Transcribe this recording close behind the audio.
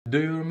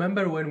Do you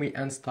remember when we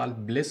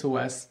installed Bliss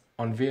OS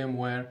on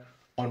VMware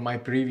on my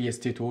previous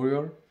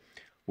tutorial?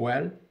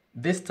 Well,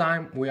 this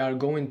time we are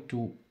going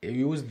to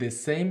use the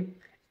same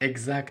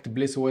exact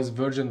Bliss OS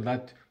version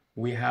that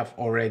we have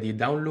already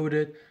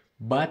downloaded,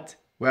 but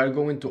we are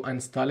going to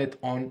install it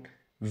on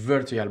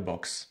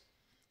VirtualBox.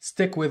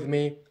 Stick with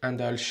me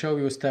and I'll show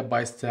you step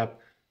by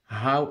step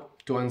how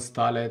to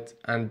install it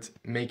and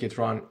make it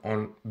run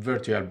on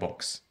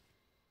VirtualBox.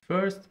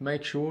 First,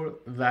 make sure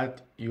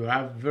that you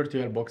have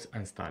VirtualBox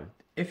installed.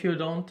 If you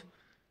don't,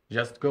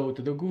 just go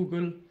to the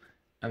Google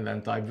and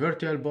then type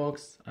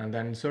VirtualBox, and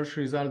then in search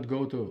result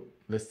go to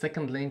the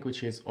second link,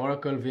 which is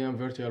Oracle VM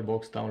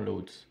VirtualBox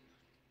downloads.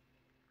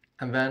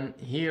 And then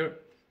here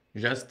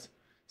just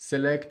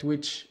select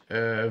which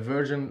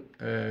version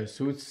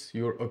suits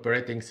your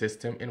operating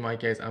system. In my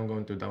case, I'm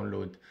going to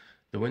download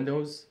the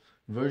Windows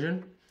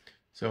version.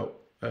 So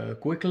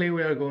quickly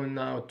we are going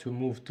now to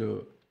move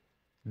to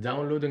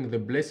downloading the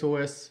Bliss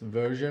OS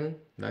version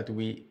that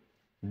we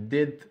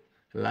did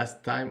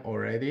last time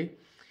already.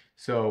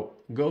 So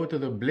go to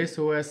the Bliss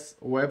OS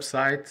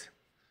website,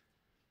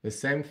 the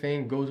same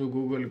thing, go to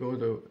Google, go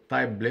to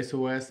type Bliss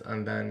OS,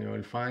 and then you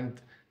will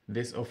find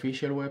this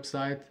official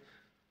website.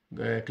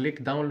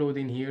 Click download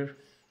in here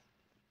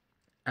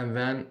and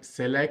then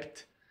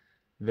select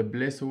the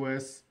Bliss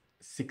OS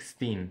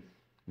 16.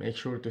 Make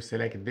sure to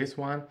select this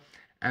one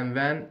and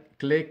then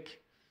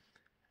click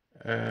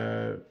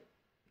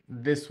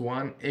this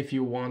one if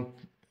you want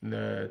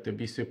to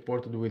be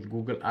supported with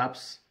Google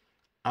Apps.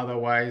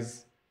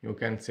 Otherwise, you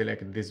can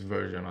select this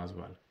version as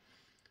well.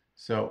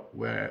 So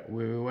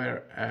we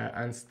were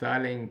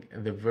installing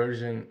the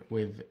version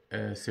with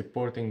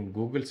supporting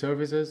Google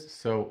services.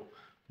 So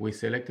we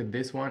selected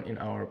this one in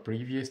our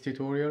previous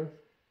tutorial.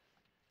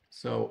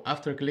 So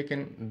after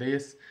clicking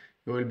this,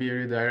 you will be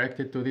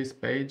redirected to this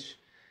page,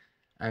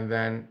 and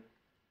then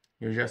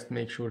you just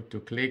make sure to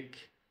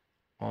click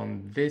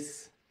on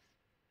this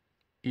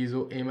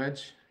ISO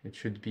image. It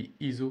should be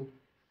ISO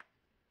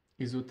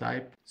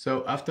type.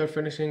 So after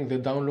finishing the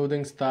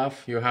downloading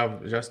stuff, you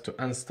have just to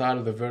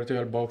install the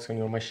VirtualBox on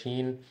your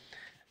machine,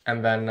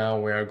 and then now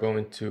we are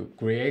going to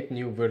create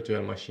new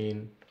virtual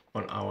machine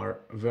on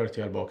our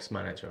VirtualBox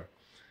manager.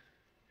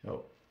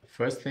 So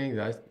first thing,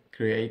 that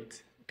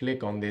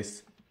click on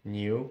this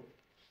new,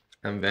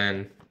 and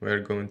then we're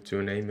going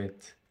to name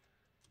it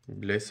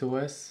Bliss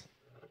OS.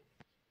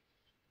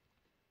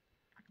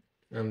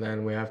 And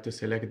then we have to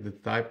select the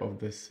type of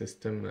the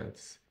system.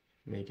 Let's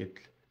make it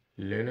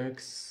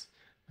Linux,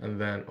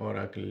 and then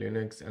Oracle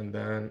Linux, and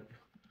then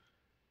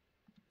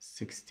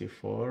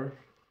 64.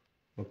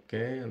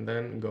 Okay, and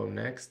then go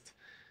next.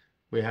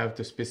 We have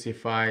to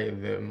specify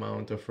the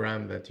amount of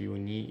RAM that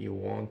you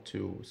want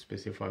to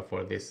specify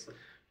for this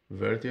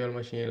virtual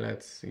machine.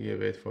 Let's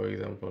give it, for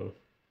example,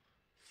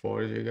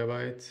 4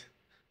 GB,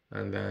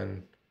 and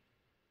then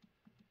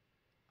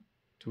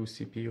 2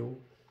 CPU.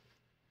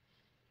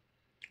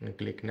 And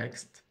click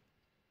next.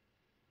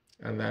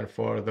 And then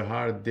for the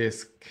hard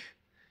disk,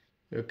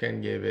 you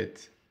can give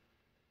it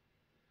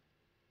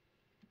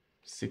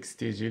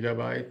 60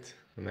 GB,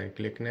 and then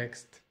click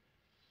next,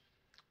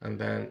 and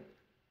then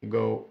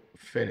go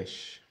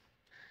finish.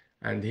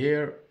 And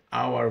here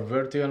our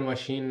virtual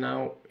machine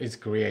now is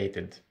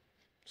created.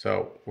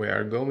 So we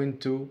are going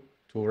to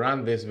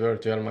run this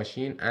virtual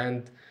machine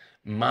and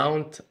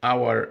mount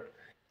our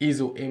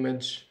ISO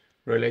image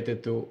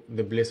related to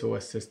the Bliss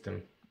OS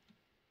system.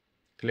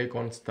 Click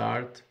on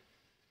start,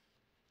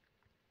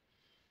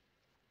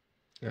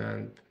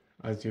 and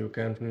as you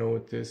can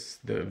notice,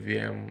 the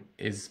VM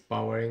is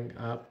powering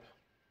up.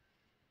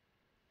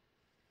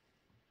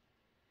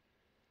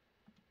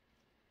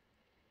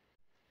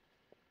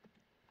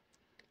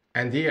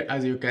 And here,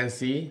 as you can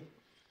see,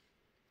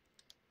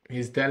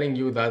 he's telling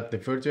you that the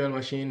virtual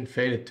machine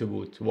failed to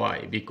boot.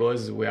 Why?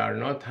 Because we are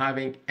not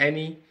having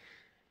any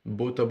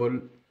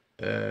bootable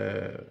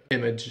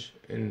image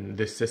in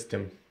the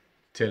system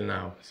till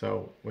now.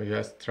 So we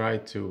just try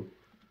to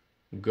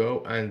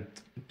go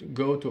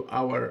to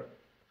our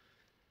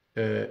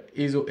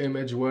ISO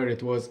image where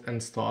it was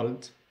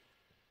installed,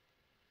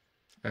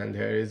 and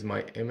here is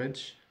my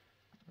image,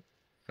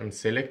 and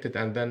select it,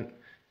 and then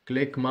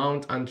click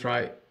mount and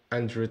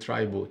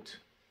retry boot.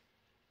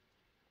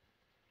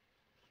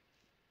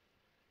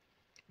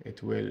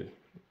 It will,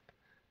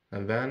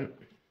 and then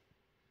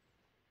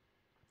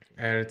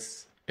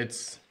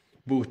it's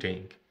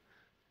booting.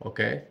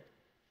 Okay,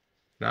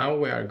 now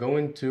we are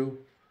going to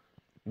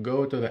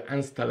go to the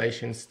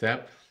installation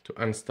step to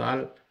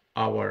install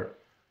our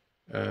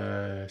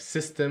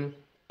system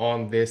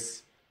on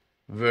this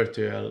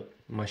virtual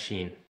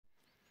machine.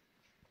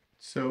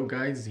 So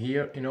guys,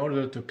 here, in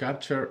order to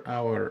capture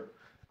our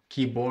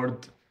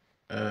keyboard,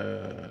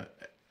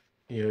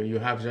 you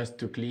have just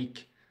to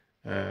click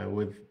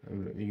with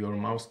your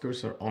mouse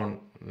cursor on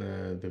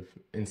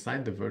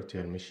inside the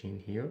virtual machine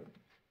here.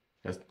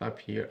 Just tap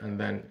here, and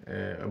then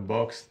a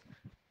box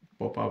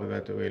pop up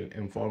that will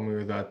inform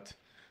you that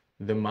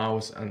the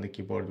mouse and the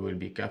keyboard will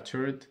be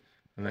captured,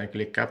 and then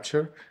click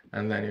capture,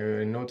 and then you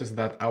will notice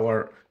that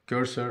our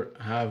cursor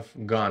have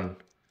gone.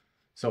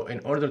 So in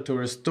order to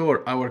restore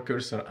our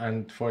cursor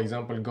and, for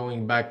example,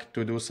 going back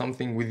to do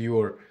something with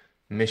your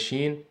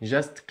machine,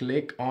 just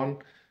click on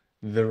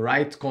the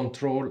right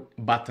control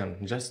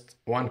button, just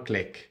one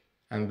click,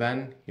 and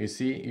then you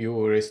see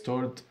you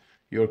restored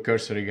your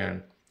cursor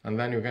again. And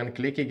then you can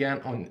click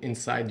again on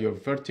inside your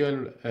virtual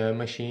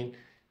machine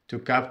to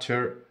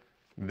capture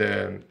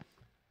the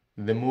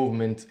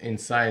movement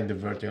inside the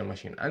virtual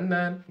machine. And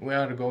then we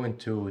are going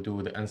to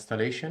do the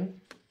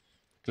installation.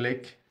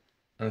 Click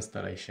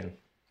installation.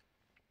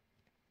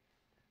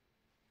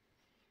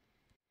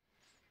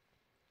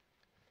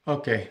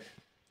 Okay,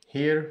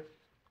 here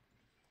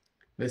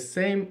the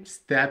same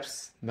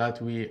steps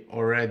that we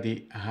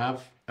already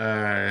have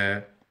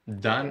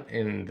done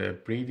in the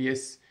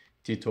previous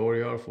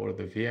tutorial for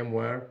the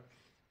VMware.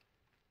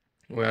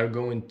 We are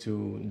going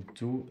to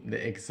do the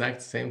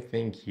exact same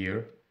thing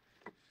here.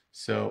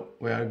 So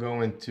we are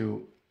going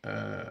to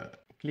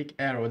click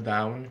arrow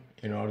down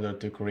in order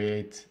to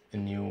create a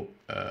new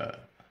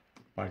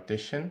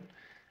partition,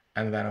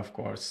 and then of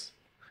course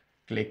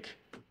click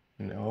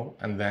no,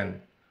 and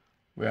then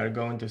we are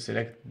going to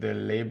select the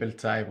label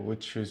type,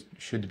 which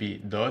should be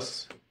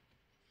DOS,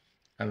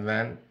 and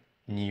then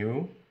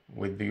new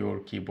with your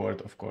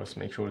keyboard, of course.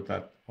 Make sure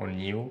that on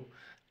new,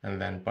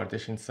 and then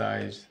partition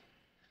size,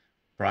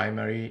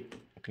 primary,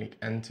 click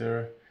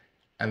enter,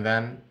 and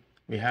then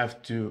we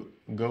have to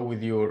go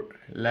with your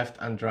left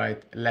and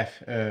right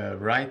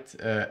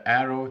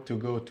arrow to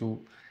go to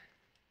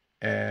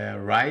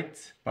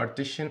right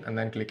partition, and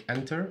then click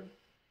enter.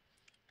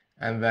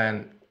 And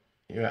then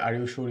are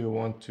you sure you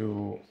want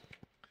to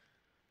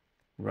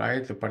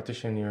write the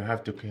partition? You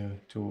have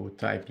to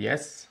type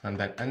yes, and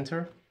then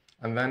enter,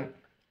 and then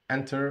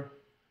enter,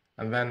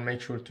 and then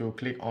make sure to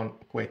click on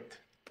quit,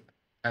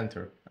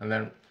 enter, and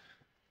then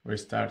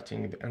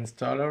restarting the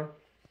installer.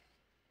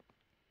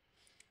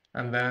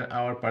 And then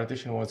our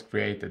partition was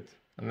created,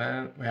 and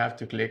then we have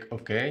to click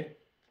OK.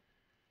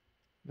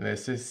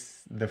 This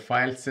is the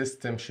file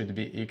system should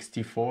be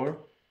ext4.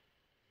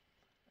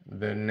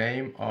 The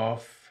name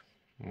of,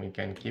 we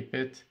can keep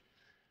it.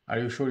 Are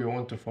you sure you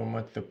want to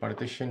format the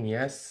partition?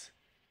 Yes.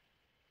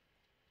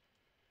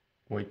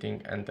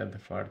 Waiting until the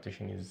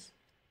partition is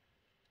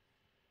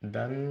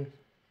done.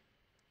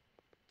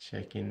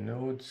 Checking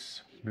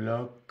nodes,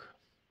 block.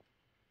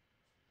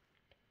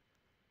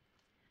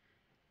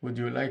 Would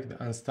you like the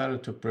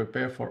installer to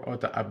prepare for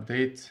auto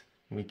update?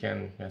 We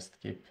can just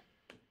keep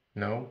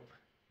no.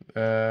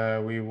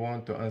 We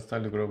want to install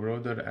the group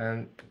router,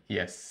 and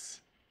yes.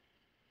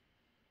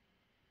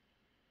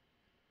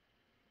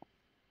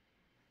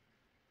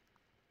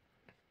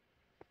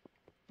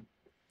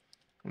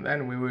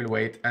 Then we will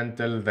wait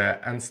until the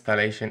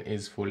installation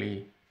is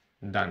fully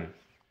done.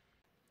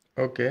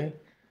 Okay,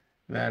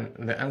 then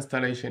the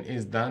installation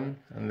is done,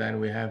 and then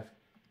we have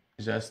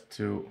just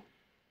to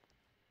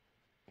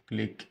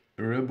click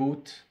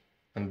reboot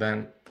and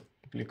then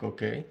click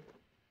OK.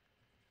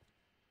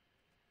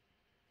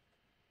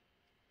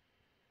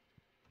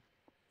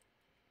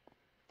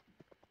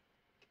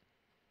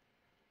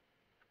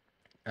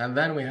 And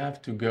then we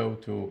have to go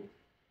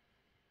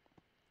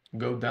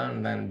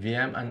down, then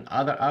VM and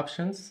other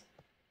options,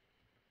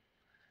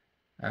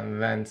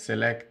 and then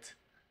select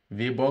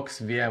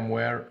VBox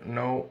VMware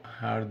no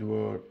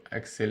hardware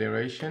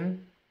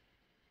acceleration,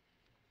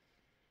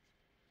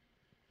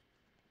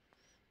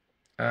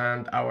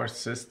 and our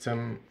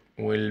system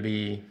will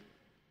be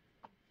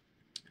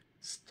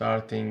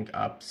starting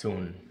up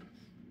soon.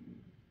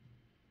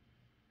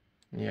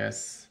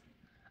 Yes,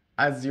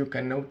 as you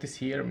can notice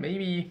here,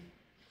 maybe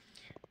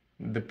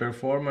the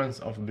performance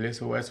of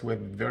Bliss OS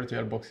with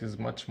VirtualBox is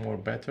much more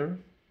better.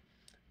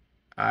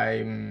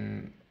 I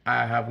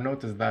have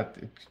noticed that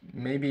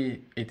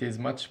maybe it is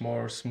much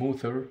more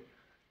smoother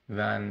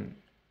than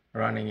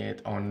running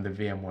it on the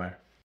VMware.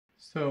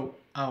 So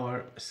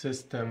our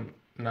system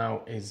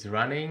now is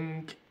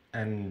running,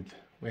 and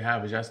we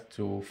have just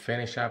to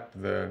finish up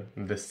the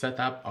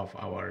setup of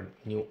our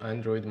new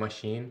Android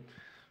machine.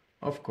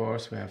 Of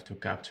course, we have to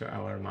capture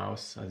our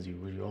mouse as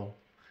usual,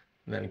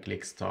 then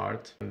click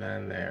start, and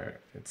then there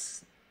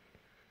it's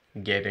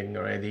getting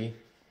ready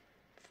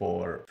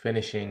for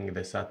finishing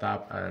the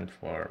setup and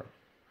for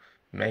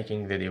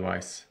making the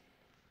device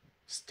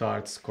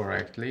starts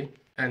correctly.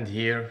 And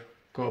here,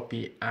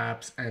 copy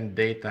apps and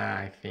data.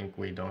 I think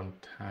we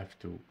don't have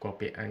to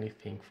copy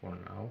anything for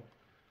now.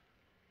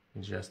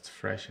 Just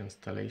fresh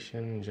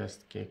installation,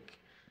 just click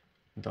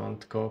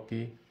don't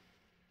copy.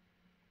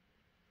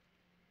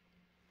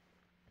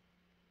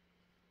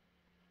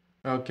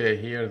 Okay,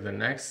 here the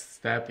next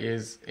step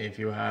is if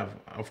you have,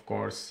 of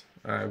course,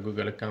 a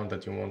Google account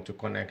that you want to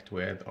connect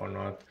with or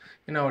not.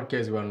 In our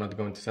case, we are not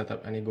going to set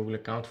up any Google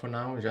account for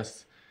now.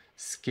 Just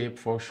skip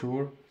for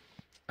sure,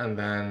 and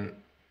then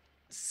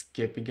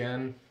skip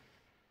again.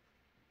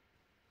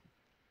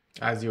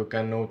 As you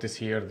can notice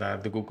here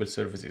that the Google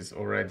service is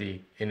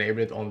already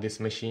enabled on this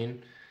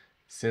machine,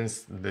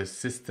 since the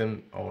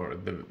system or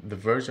the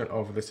version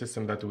of the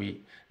system that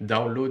we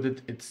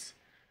downloaded, it's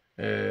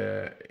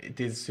it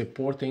is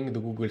supporting the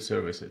Google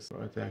services.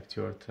 Protect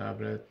your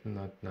tablet,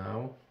 not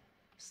now.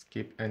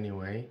 Skip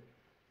anyway.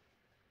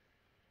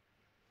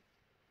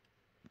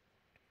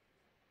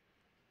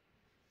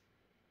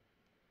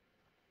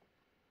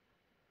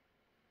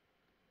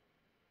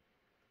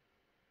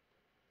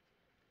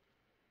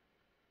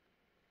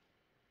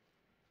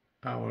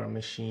 Our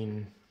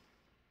machine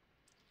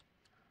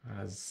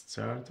has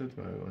started.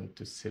 We're going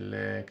to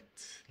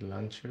select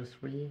Launcher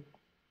 3.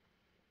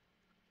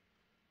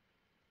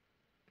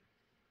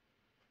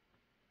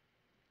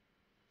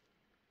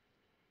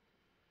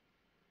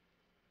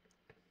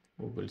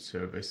 Google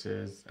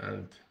services,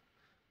 and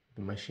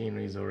the machine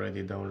is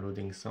already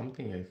downloading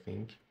something, I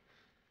think,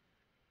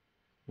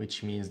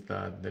 which means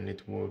that the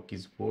network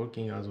is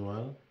working as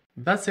well.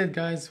 That's it,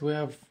 guys. We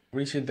have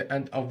reached the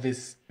end of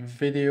this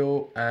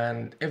video,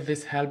 and if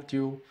this helped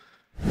you,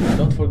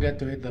 don't forget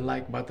to hit the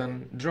like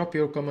button. Drop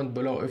your comment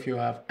below if you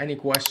have any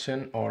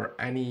question or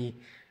any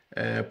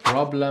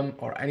problem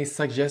or any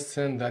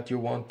suggestion that you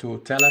want to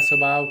tell us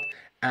about,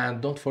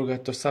 and don't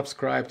forget to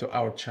subscribe to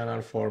our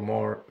channel for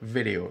more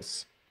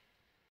videos.